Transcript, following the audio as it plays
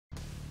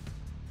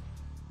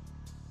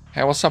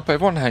Hey, what's up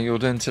everyone? How you all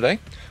doing today?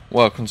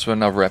 Welcome to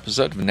another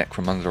episode of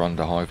Necromunda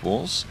Underhive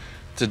Wars.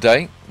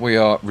 Today we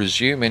are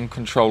resuming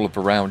control of the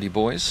Rowdy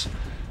Boys,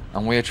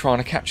 and we are trying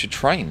to catch a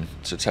train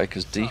to take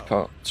us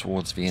deeper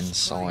towards the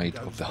inside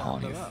of the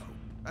hive.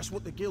 That's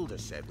what the Guilder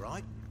said,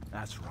 right?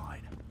 That's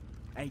right.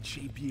 Ain't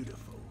she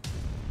beautiful?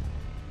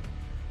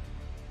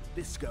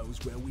 This goes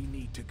where we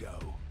need to go.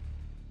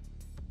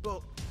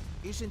 But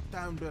isn't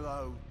down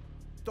below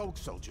dog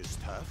soldiers'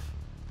 turf?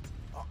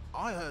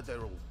 I heard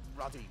they're all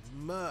ruddy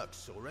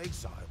mercs or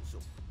exiles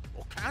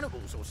or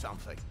cannibals or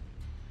something.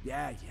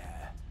 Yeah.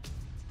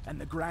 And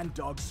the grand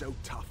dog's so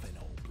tough and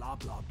all, blah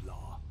blah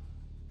blah.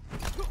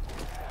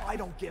 I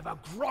don't give a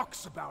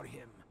grox about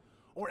him,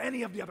 or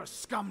any of the other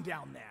scum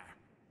down there.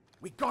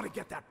 We gotta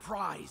get that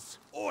prize.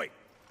 Oi!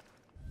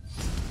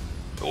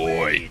 Oi!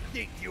 Where do you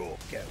think you're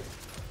going?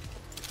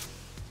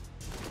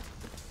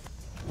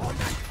 On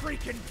that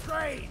freaking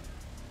train!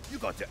 You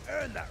got to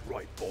earn that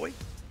right, boy.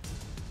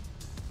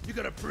 You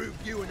gotta prove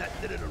you and that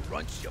little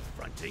runt you're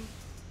fronting.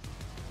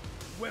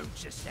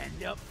 Won't you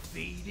stand up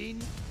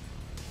feeding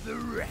the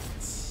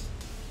rats?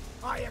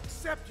 I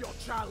accept your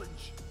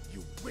challenge,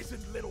 you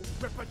wizened little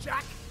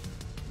ripperjack.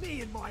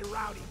 Me and my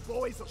rowdy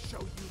boys will show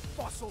you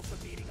fossils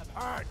of eating a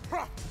herd.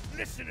 Huh,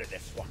 listen to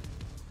this one.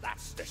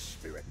 That's the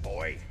spirit,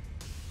 boy.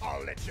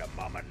 I'll let your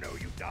mama know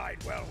you died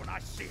well when I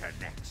see her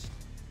next.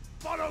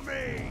 Follow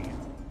me!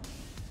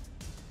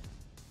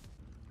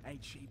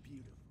 Ain't she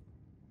beautiful?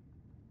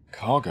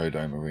 Cargo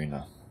Dome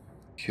Arena.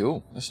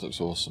 Cool, this looks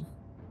awesome.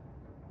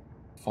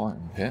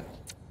 Fighting pit.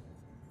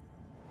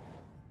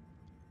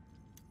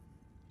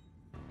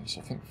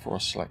 So I think before I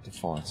select a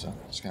fighter,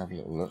 let's have a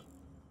little look.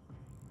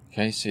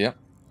 Okay, so yep,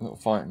 little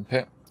fighting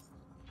pit.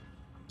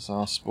 So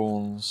our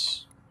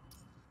spawns.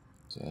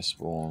 So their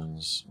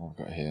spawns. What have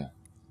we got here?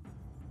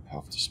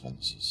 Health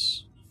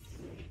dispensers.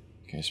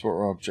 Okay, so what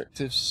are our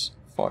objectives?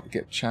 Fight to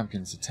get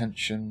champion's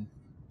attention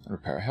and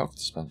repair a health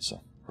dispenser.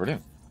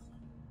 Brilliant.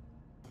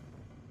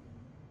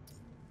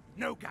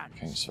 No guns.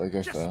 Okay, so they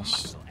go Just first.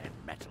 muscle and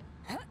metal.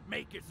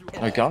 Make it through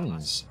No all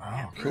guns. of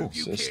us. Oh, cool. Prove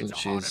you So this kids are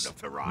literally hard is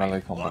enough to ride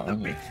melee combat on the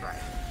only. big train.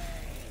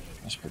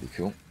 That's pretty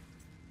cool.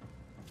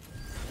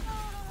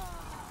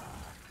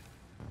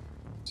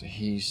 So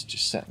he's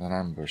just setting an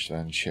ambush there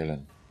and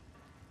chilling.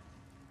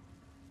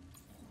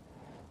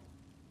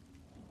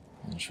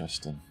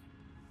 Interesting.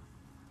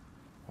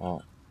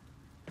 Well,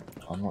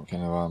 I'm not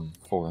going to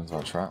fall into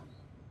that trap.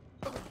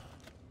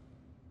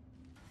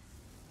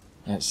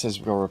 And it says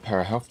we've got to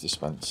repair a health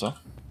dispenser.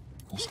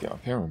 Let's get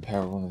up here and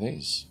repair one of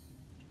these.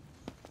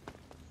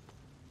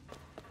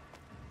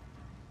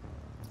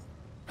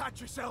 Patch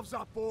yourselves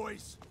up,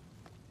 boys.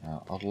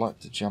 Now, I'd like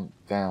to jump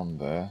down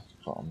there,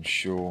 but I'm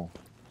sure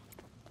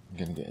I'm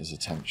going to get his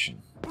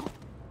attention.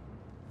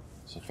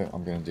 So I think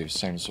I'm going to do the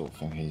same sort of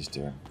thing he's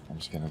doing. I'm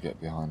just going to get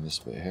behind this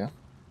bit here.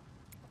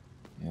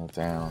 Kneel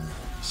down,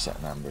 set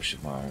an ambush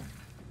of my own.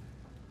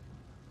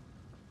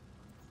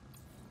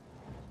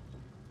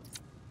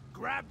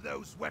 Grab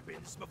those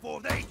weapons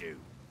before they do.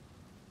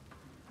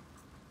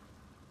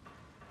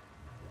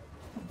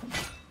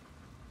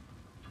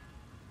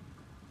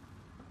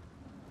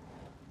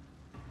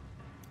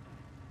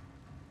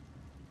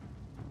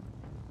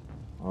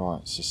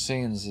 Right, so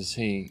seeing as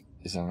he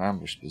is in an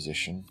ambush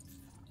position,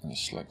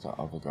 let's select that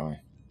other guy.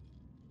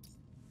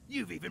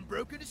 You've even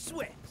broken a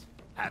sweat.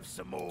 Have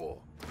some more.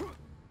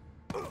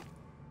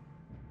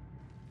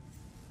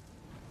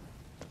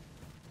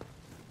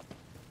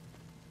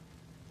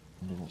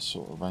 Wonder what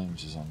sort of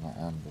range is on that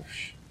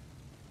ambush.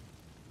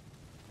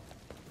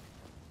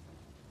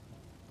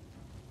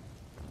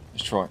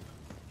 Let's try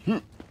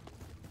it.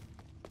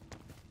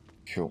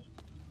 Cool.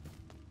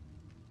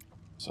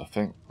 So I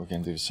think we're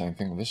going to do the same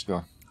thing with this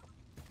guy.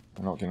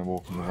 We're not going to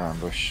walk into the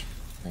ambush.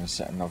 We're going to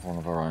set another one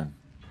of our own.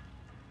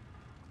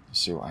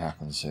 Let's see what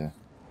happens here.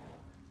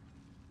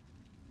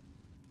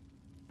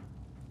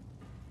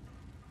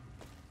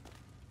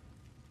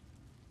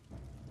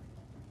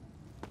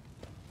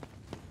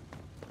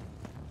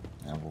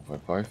 Now we'll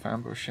both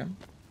ambush him.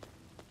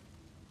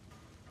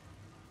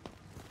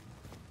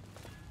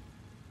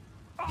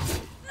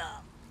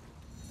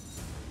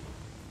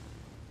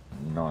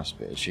 Nice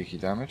bit of cheeky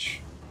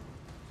damage.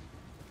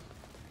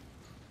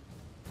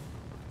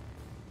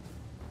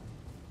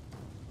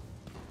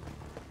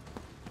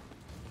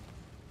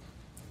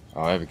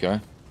 Oh, there we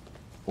go.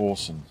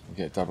 Awesome. We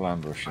get double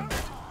ambushing.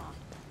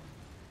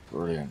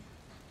 Brilliant.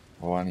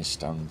 Oh, and he's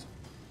stunned.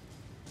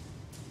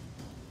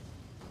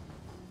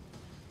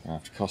 Gonna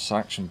have to cost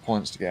action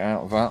points to get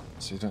out of that,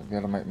 so you don't be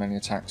able to make many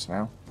attacks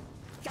now.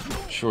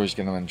 Sure, he's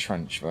going to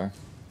entrench though.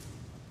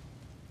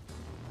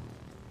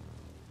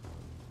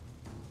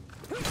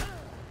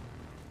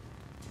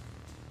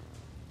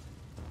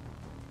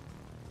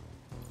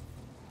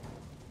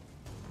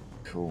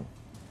 Cool.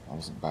 That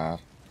wasn't bad.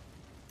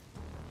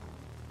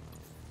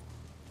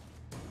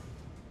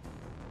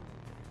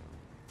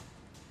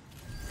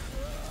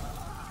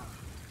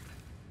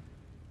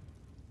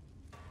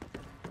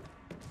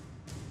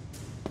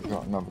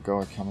 Got another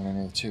guy coming in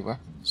here with 2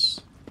 weapons.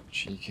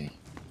 Cheeky.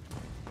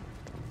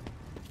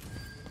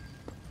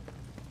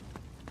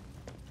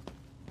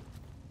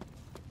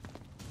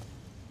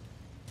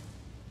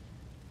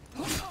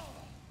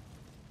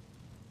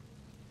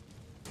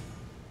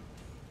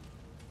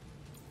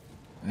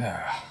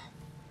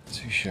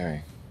 Touche.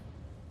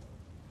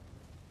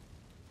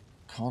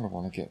 Kind of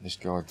want to get this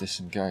guy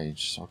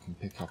disengaged so I can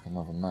pick up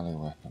another melee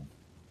weapon.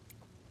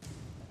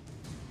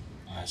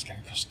 Oh, it's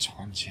going to cost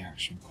 20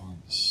 action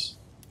points.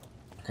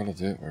 I've got to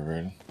do it though,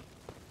 really.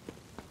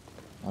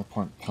 No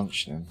point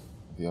punching him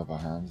with the other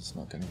hand, it's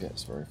not going to get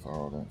us very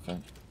far, I don't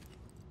think.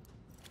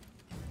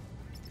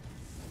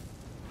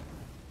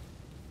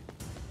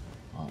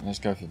 Right, let's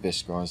go for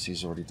this guy, as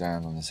he's already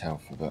down on his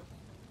health a bit.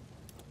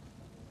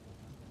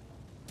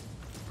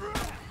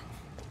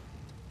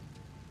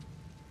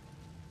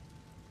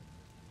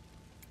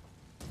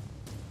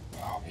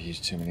 Oh, we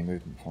used too many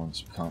movement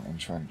points, we can't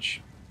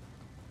entrench.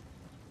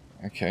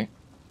 Okay,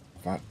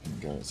 that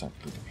didn't go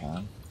exactly to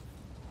plan.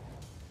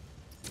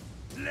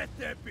 Let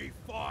there be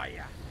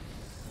fire.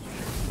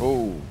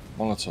 Oh,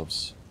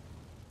 Molotovs.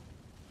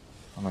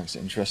 That makes it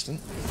interesting.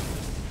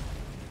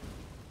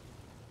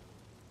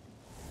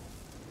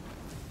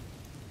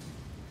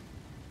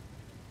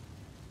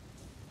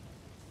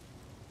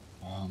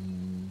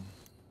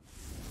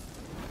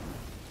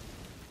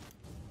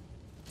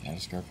 Yeah,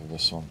 let's go for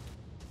this one.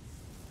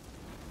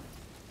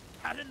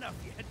 Had enough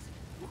yet?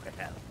 Well,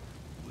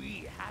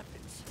 we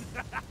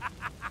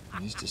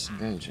haven't. He's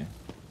disengaging.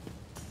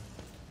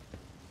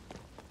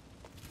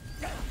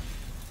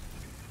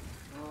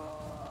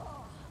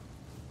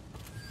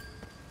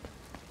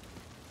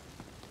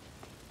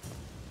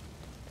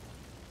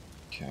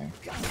 Okay.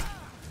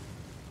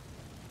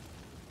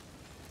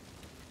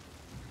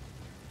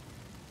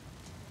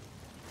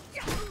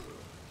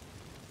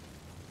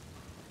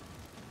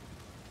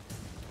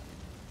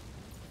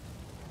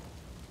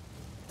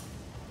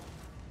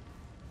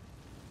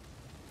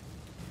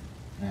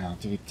 Now,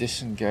 do we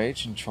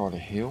disengage and try to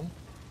heal?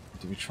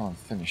 Or do we try and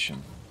finish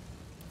him?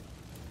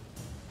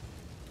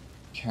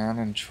 Can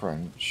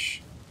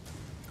entrench.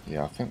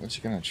 Yeah, I think we're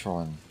just going to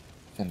try and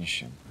finish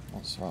him.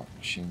 What's that?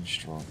 Machine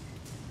strike.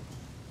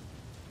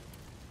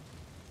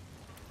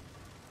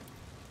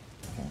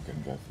 I think I'm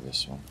going to go for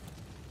this one.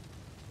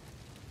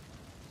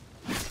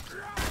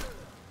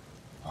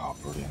 Oh,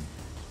 brilliant.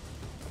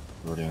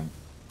 Brilliant.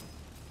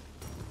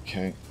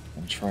 Okay,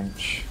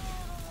 entrench.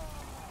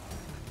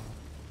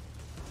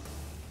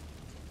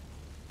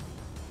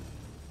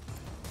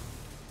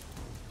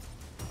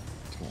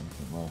 Got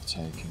anything worth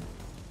taking?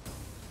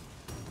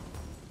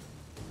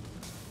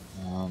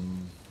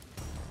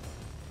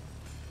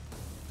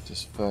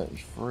 Just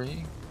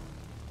 33.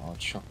 Our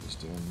chopper's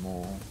doing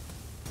more.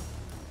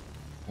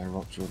 Okay,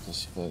 rock drill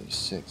does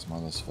 36,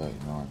 mine does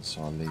 39,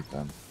 so I'll leave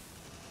them.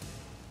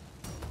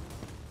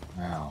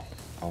 Now,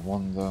 I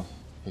wonder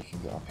if we can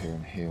get up here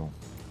and heal.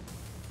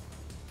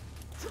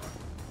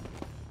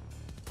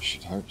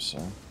 Should hope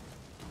so.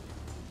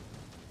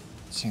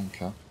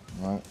 Tinker,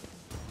 right.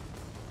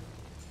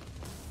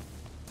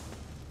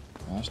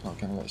 No, it's not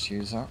going to let us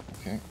use that,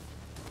 okay.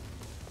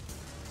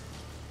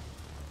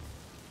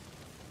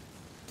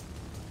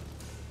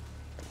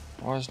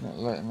 Why isn't it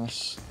letting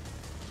us?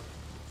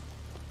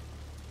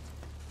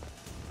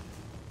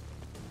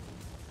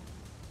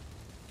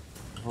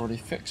 I've already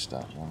fixed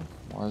that one.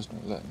 Why isn't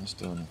it letting us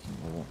do anything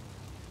with it?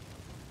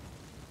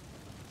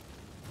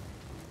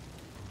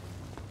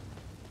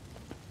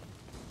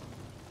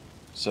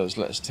 So it's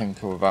let us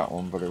tinker with that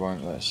one, but it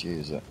won't let us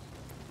use it.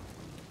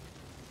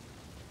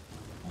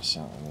 What's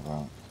that all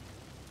about?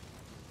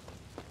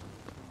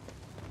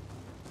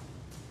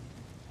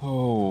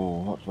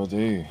 Oh, what do I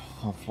do?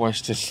 I've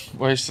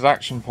wasted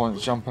action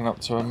points jumping up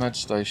to a med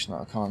station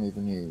that I can't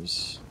even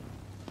use.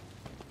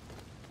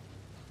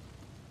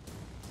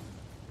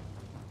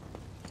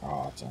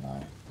 Oh, I don't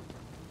know.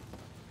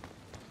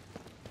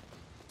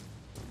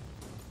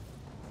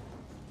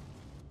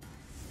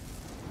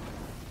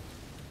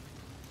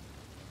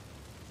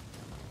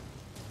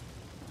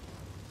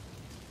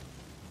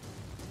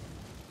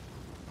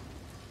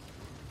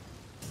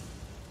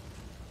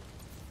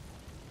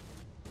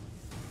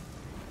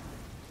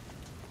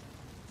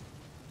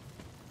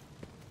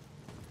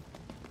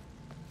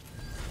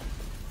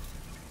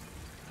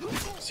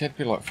 See, it'd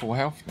be like full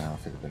health now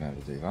if it had been able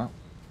to do that.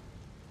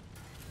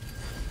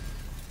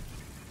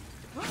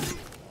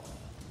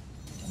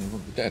 And he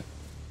wouldn't be dead.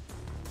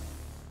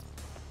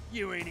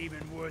 You ain't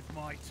even worth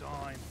my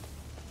time.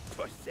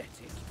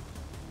 Pathetic.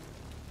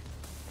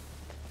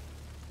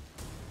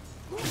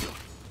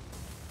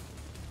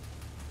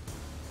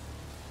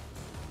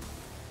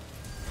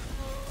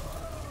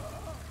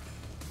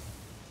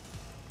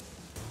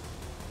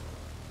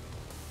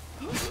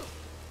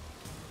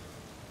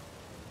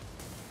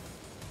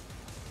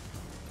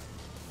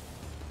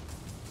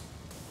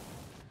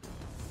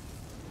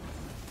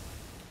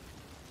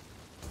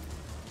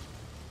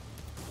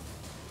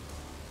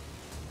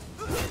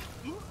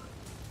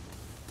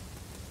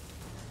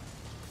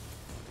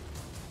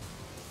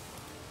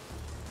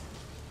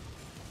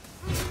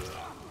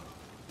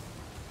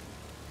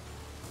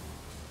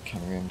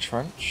 Can we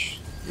entrench?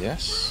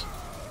 Yes.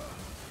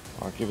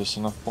 Will I give us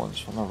enough points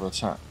for another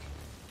attack?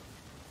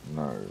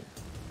 No.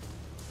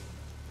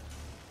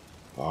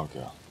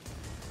 Bugger.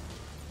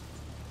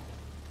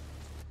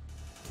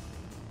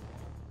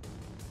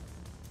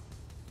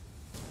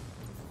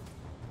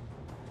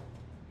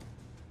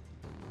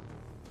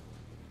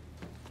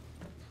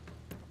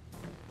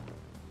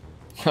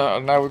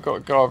 Now we've got a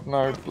guy with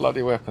no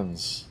bloody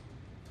weapons.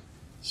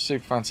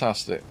 Super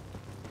fantastic.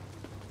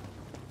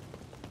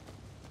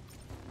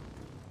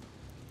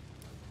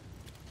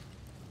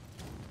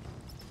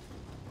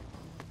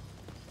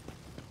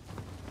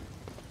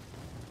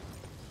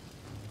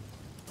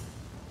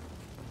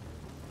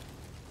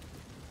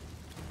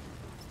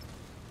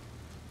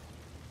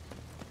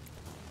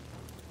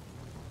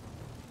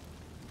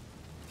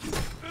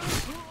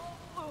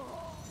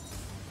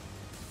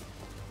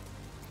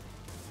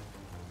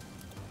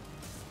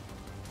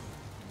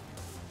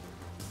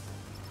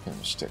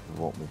 We'll stick with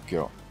what we've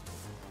got.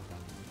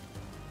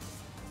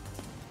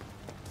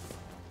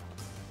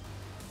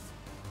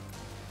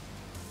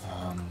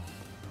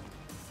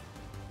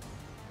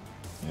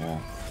 Yeah,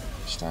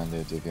 stand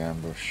there, dig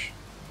ambush.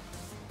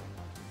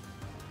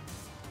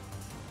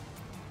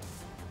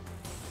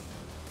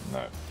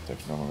 No,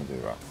 definitely don't want to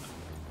do that.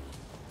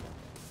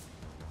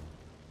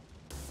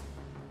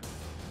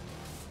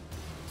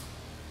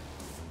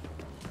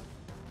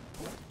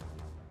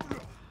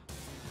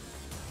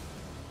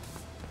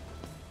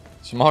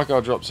 So my guy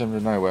drops in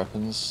with no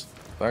weapons,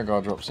 that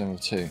guy drops in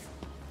with 2.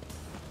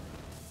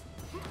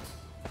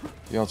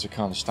 The odds are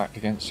kind of stacked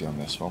against you on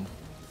this one.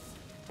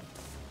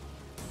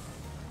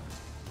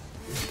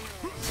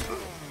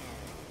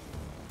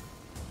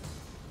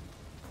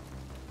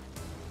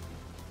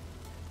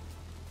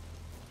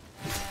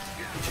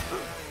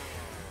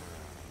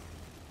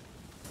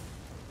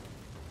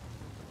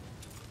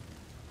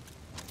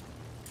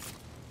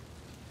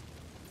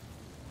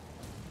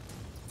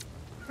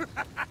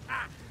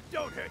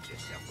 Don't hurt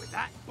yourself with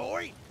that,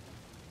 boy.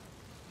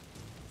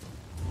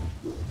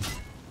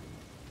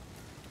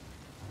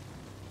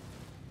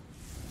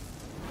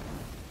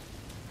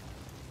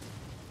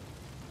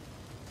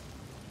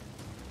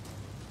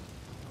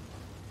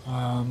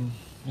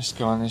 This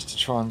guy needs to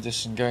try and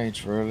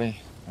disengage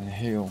really and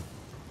heal.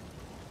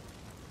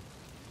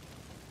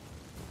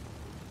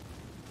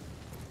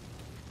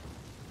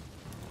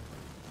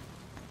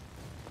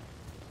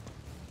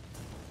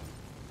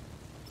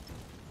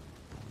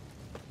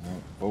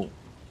 Oh.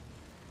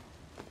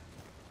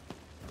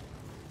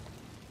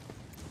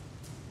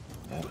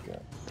 There we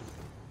go.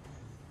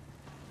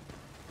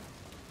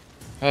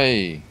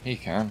 Hey, he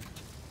can.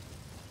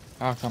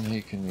 How come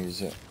he can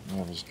use it and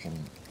the others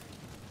can?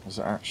 Was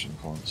it action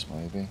points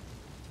maybe?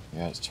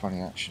 Yeah, it's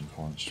 20 action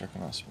points. Do you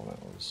reckon that's what it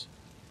was?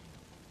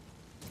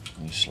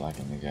 Me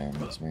slagging the game,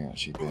 it's me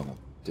actually being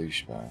a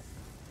douchebag.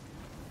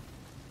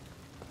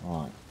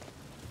 Right.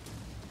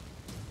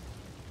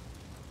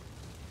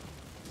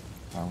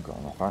 I haven't got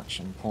enough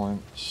action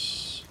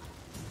points.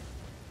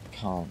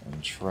 Can't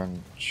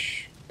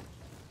entrench.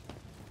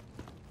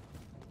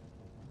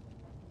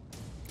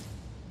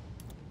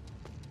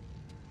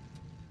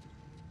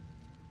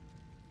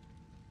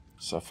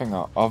 So I think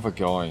our other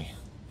guy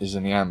is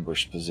in the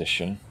ambush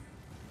position.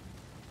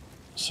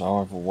 So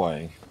either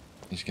way,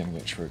 he's going to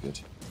get triggered.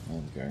 There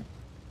we go.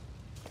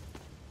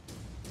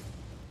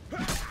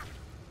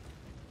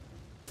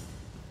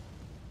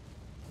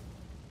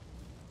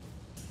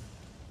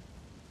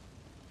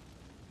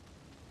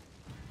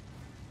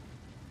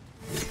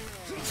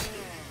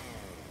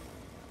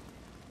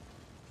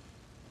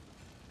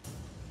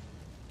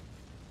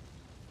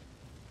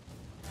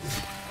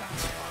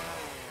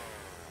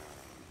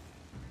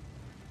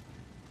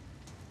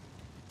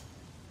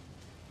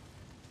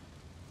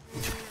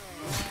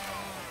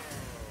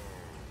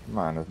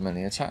 Man of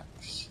many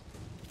attacks.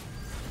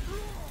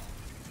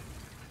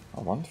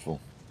 Oh, wonderful.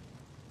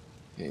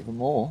 Get even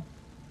more.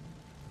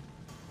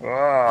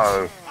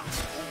 Oh.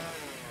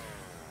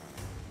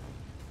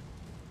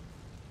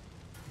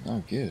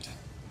 Oh, good.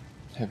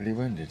 Heavily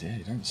wounded, yeah,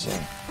 you don't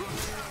say.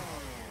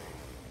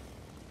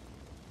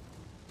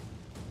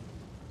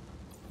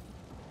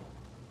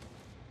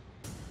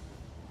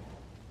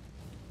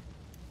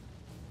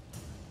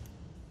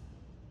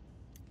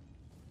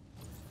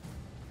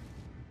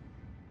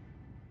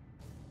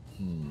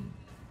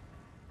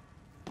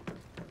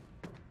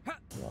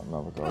 Got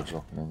another guy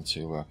dropping in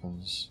 2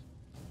 weapons.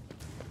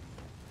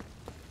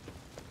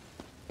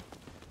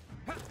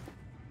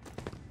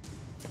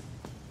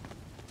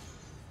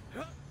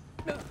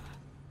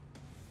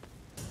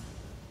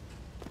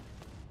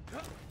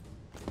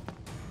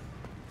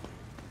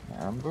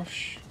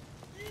 Ambush?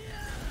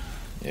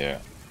 Yeah.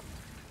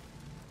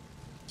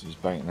 So he's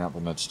baiting out the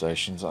med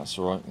stations, that's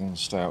alright. You can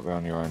stay out there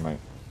on your own, mate.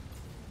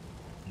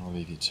 I'll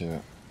leave you to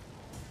it.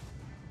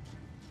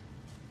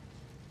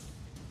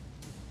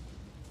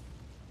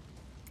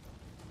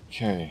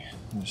 Okay,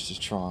 let's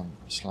just try and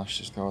slash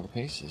this guy to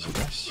pieces, I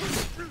guess.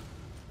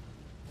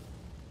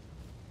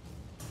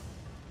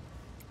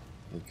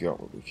 We've got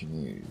what we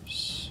can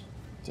use.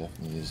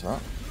 Definitely use that.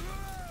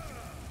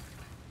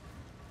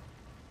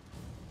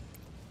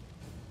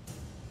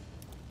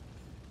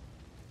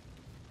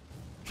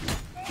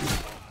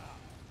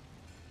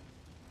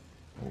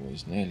 Oh,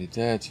 he's nearly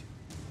dead.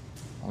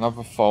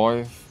 Another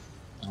 5,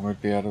 and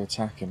we'd be able to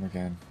attack him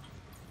again.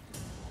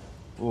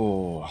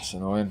 Oh, that's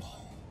annoying.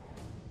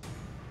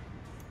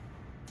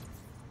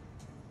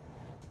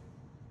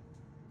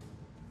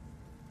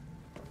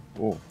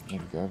 Oh, there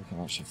we go. We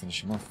can actually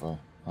finish him off though.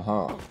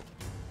 Aha!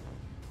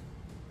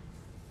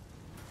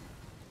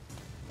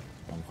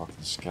 And if I can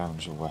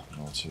scavenge a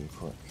weapon or two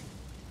quick.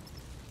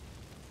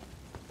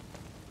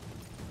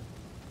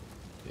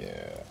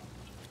 Yeah.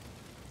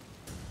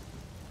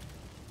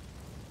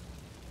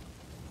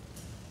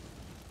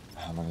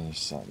 How many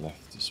is that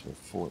left? It's about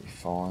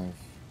 45.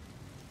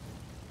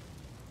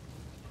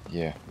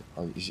 Yeah,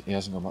 he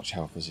hasn't got much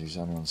health as he's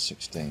only on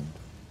 16.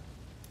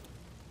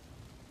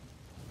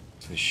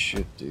 So he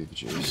should do the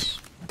juice.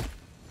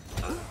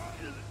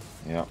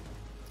 Yep.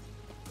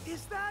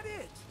 Is that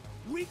it?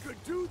 We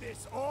could do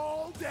this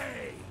all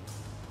day.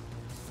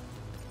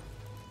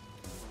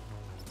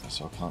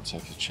 So I can't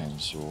take a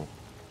chainsaw.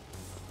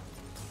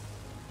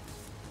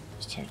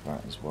 Let's take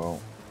that as well.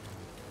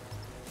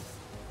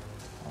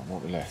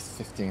 What we left?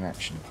 15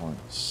 action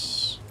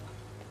points.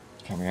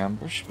 Can we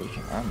ambush? We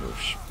can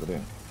ambush.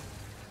 Brilliant.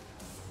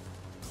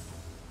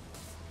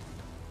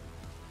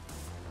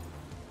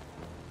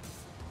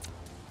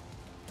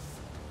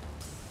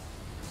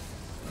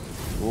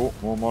 Oh,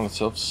 more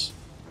Molotovs.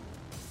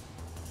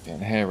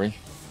 Getting hairy.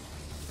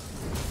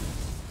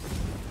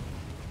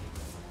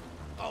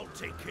 I'll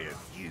take care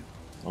of you.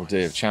 Oh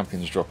dear,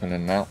 champions dropping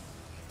in now.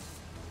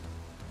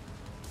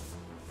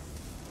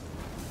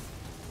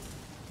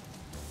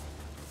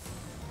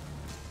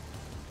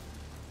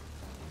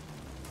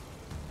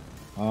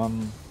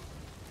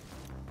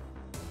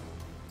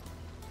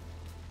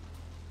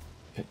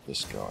 Pick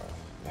this guy,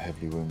 the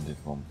heavily wounded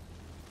one.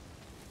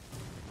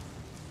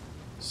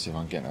 See if I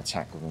can get an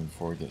attack with him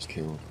before he gets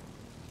killed.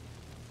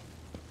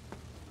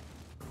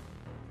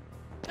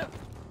 No,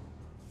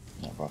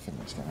 but I think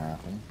that's going to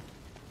happen.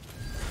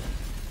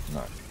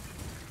 No.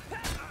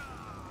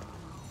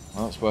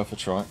 Well, it's worth a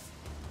try.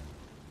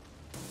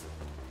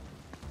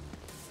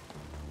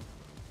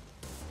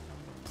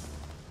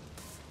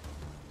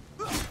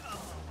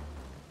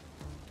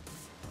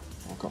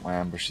 I've got my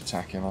ambush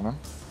attack in on him.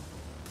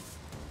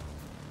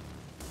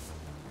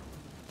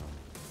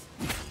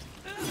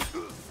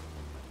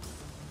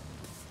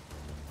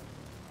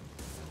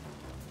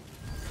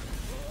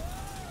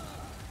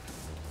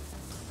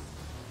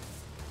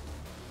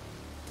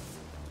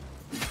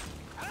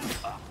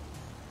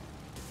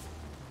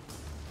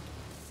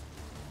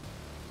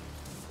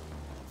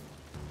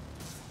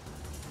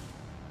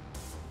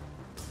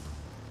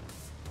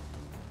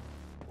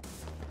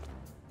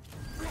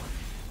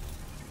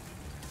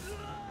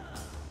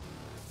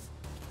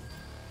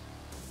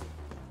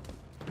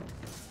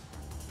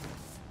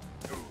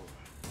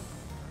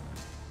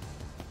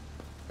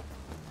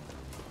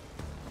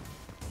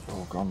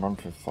 Oh, go on, run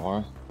for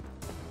fire.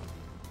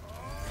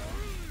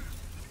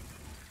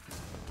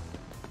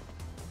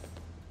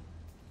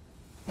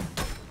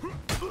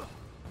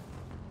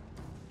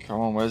 Come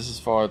on, where's his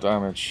fire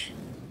damage?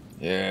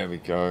 There we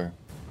go.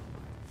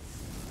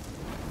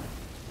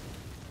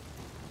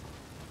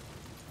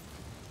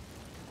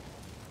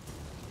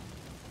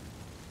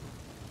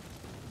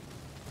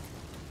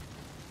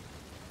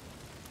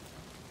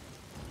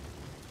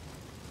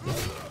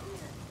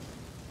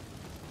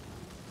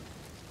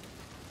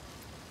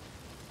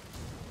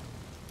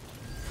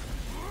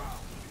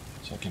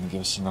 Is that going to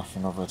give us enough for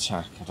another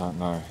attack? I don't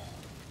know.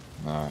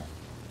 No.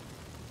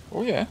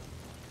 Oh yeah.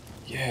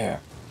 Yeah.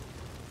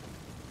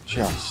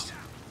 Just.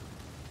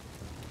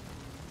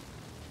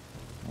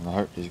 And I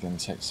hope he's going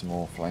to take some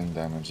more flame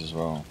damage as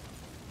well.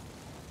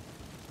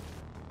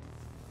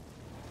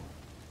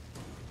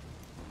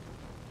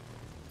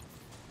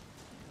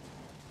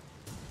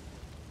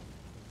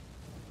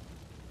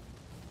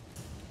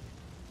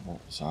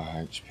 What's our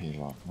HP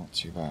like? Not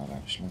too bad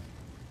actually.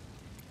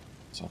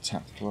 So our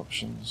tactical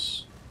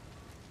options.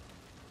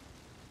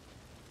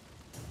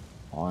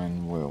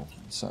 Iron Will.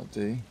 What's that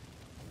do?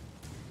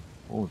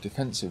 Oh,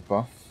 defensive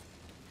buff.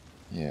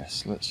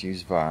 Yes, let's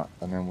use that,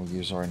 and then we'll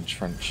use our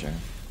entrenching,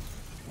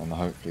 and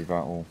hopefully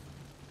that will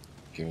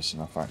give us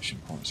enough action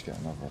points to get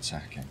another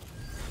attack in.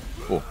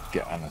 Or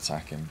get an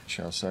attack in,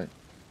 shall I say.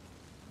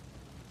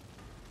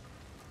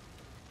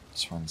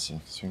 20, so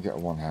we can get a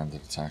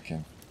one-handed attack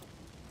in.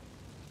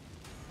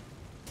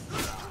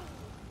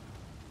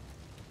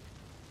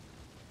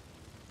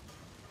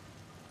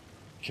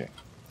 Okay,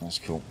 that's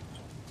cool.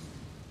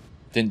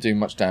 Didn't do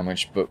much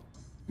damage, but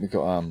we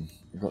got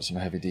some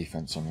heavy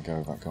defense on the go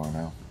with that guy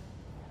now.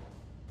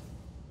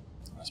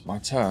 That's my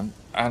turn,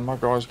 and my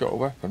guy's got a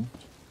weapon.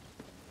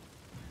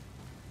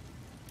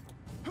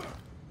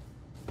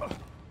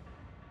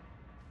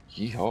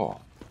 Yeehaw!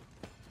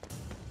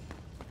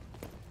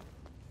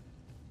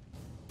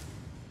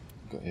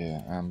 Got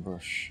here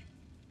ambush.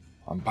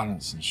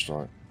 Unbalanced and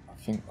strike. I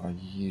think I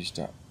used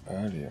that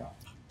earlier.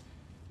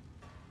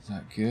 Is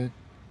that good?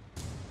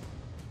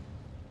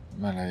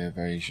 Melee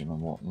evasion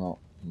and whatnot.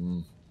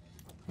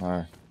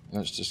 No,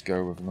 let's just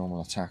go with a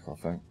normal attack, I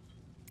think.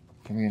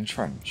 Can we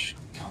entrench?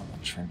 Can't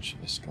entrench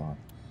this guy.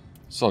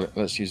 Solid,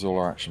 let's use all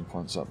our action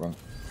points up then.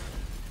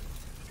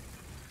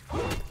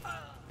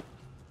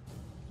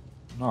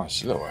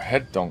 Nice little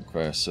head donk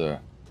there, sir.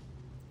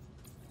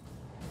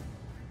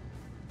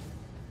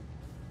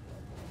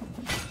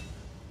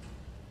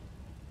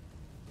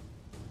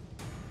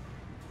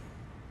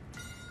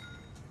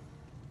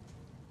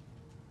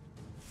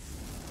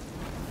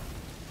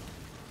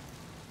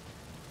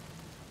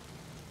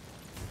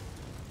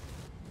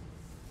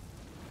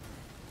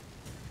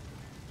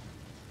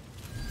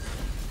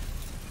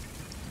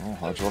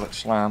 Hydraulic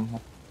slam.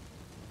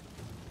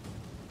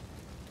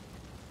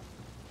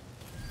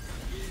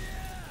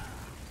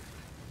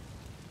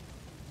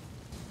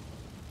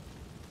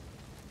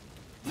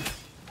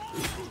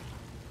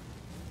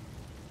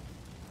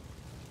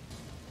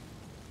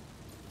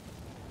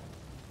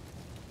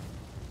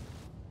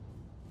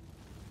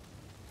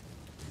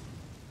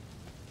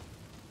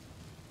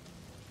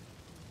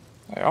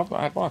 Hey, I've not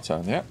had my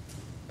turn yet.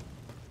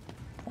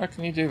 How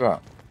can you do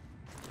that?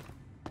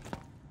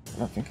 I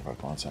don't think I've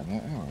had my turn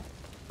yet, anyway.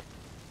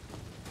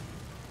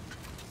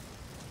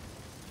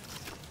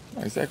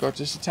 No, is that guy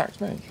just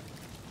attacked me?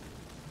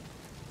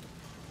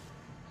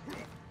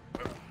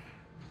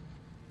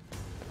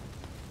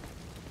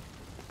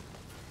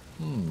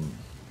 I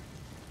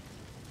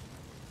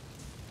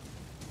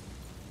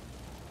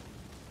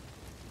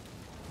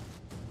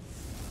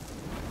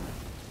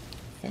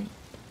think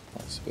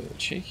that's a bit of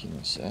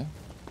cheekiness there.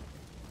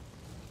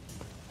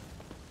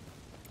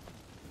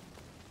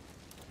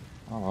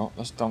 Oh well,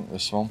 let's dunk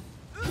this one.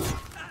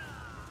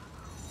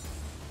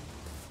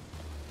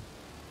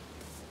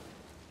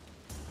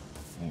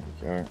 There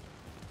we go.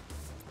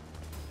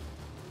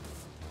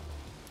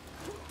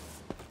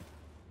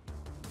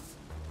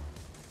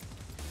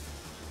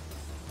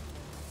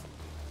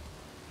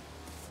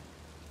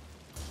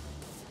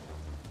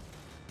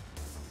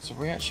 So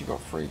we actually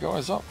got 3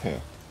 guys up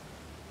here.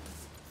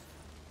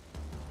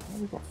 Oh,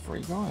 we've got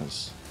 3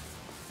 guys.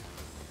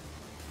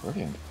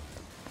 Brilliant.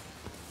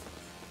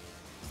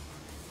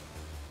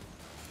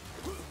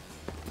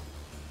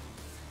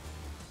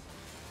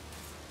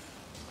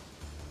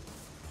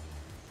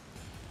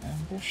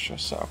 Ambush? I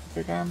set up a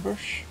big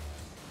ambush?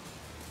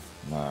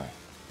 No.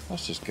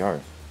 Let's just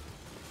go.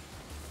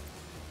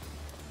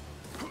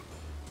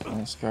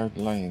 Let's go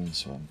lay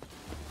into him.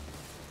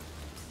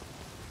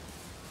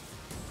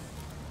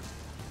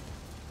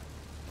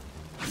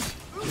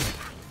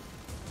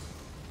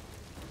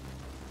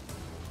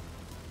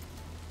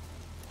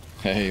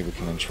 Hey, we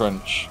can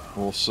entrench.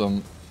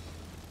 Awesome.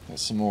 Get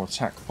some more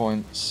attack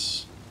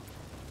points.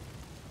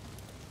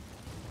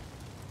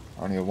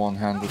 Only a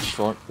one-handed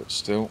strike, but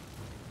still.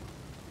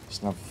 It's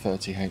another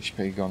 30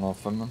 HP gone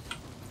off from them.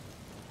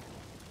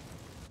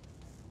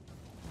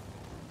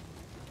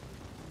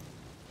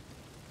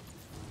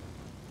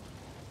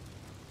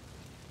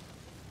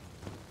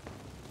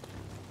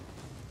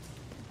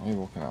 Why are you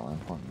walking out there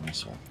and pointing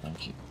this way?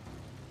 Thank you.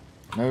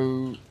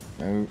 No,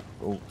 no,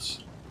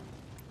 bolts.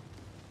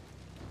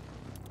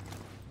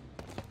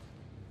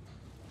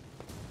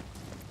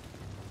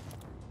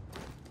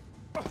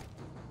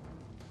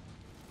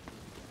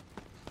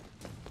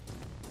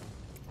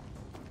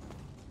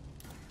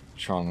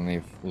 Trying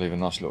to leave a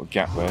nice little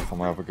gap there for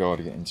my other guy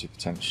to get into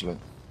potentially.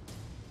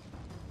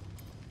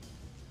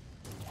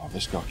 Oh,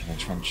 this guy can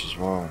entrench as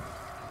well.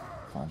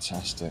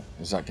 Fantastic.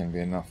 Is that going to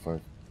be enough though?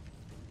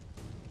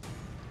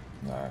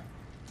 No,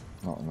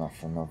 not enough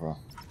for another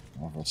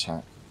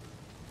attack.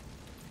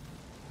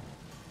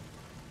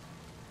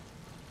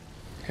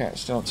 Okay,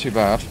 it's still not too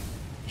bad.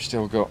 We've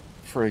still got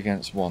 3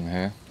 against 1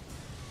 here.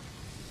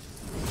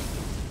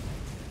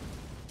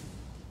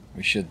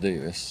 We should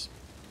do this.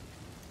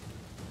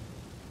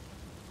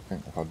 I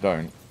think if I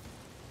don't,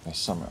 there's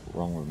something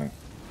wrong with me.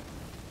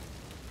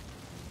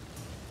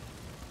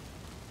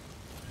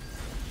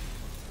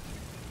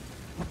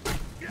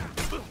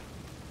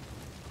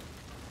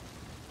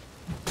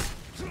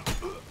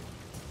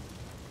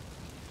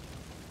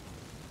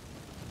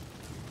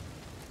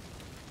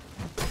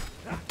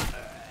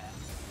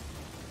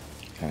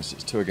 Okay, so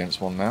it's 2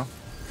 against 1 now.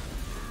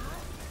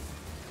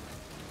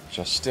 Which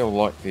I still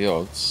like the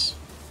odds,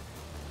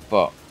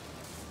 but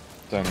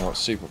don't know what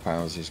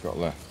superpowers he's got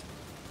left.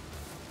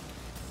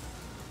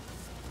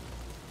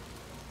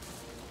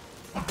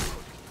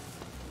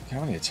 How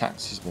many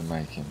attacks he's been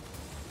making?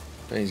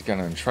 But he's going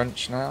to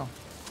entrench now.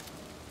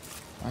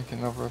 Make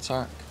another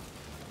attack.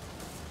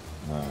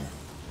 No.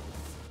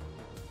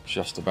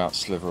 Just about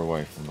slither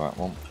away from that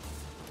one.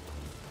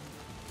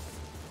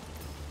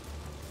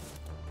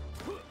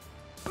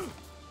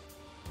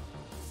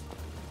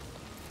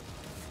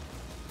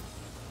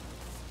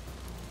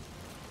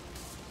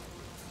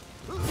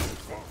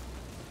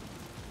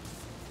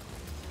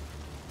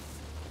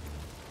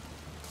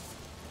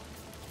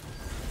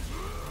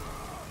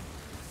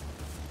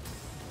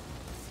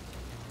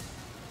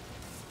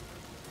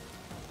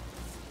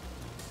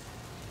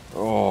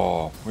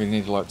 Oh, we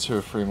need like 2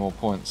 or 3 more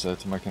points there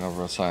to make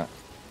another attack.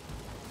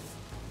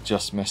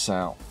 Just miss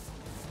out.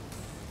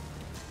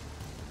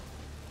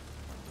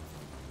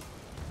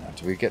 Now,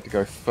 do we get to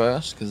go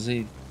first? Because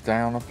he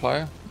down a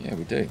player? Yeah,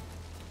 we do.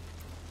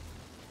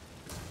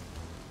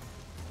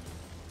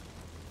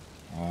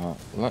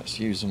 Let's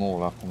use them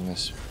all up on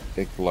this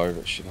big blow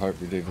that should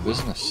hopefully do the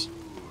business.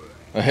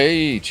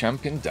 Hey,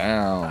 champion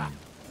down.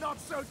 Not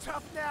so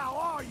tough now,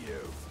 are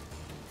you?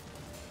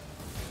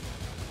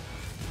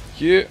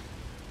 Yeah.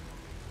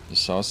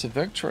 Decisive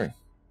victory.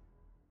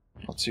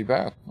 Not too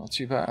bad, not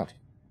too bad.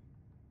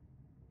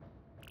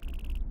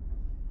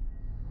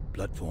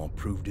 Bloodform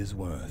proved his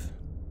worth.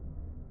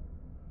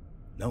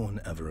 No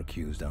one ever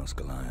accused House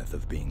Goliath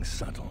of being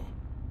subtle.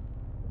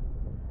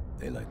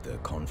 They let their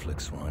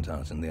conflicts right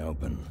out in the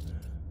open,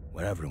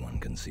 where everyone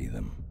can see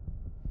them.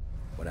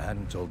 What I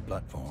hadn't told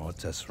Bloodfall or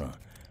Tessera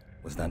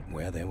was that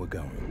where they were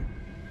going,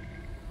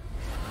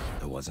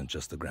 there wasn't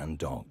just the Grand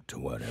Dog to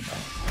worry about.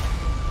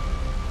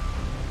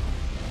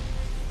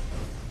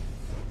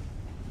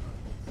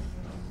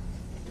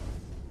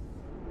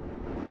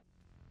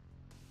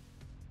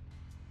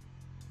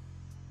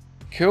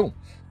 Cool.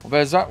 Well,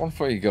 there's that one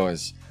for you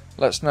guys.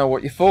 Let us know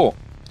what you thought.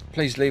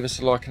 Please leave us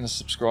a like and a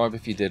subscribe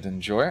if you did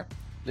enjoy it.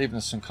 Leaving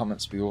us some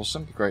comments would be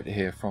awesome. It'd be great to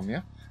hear from you.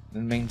 In the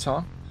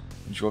meantime,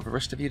 enjoy the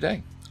rest of your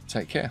day.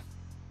 Take care.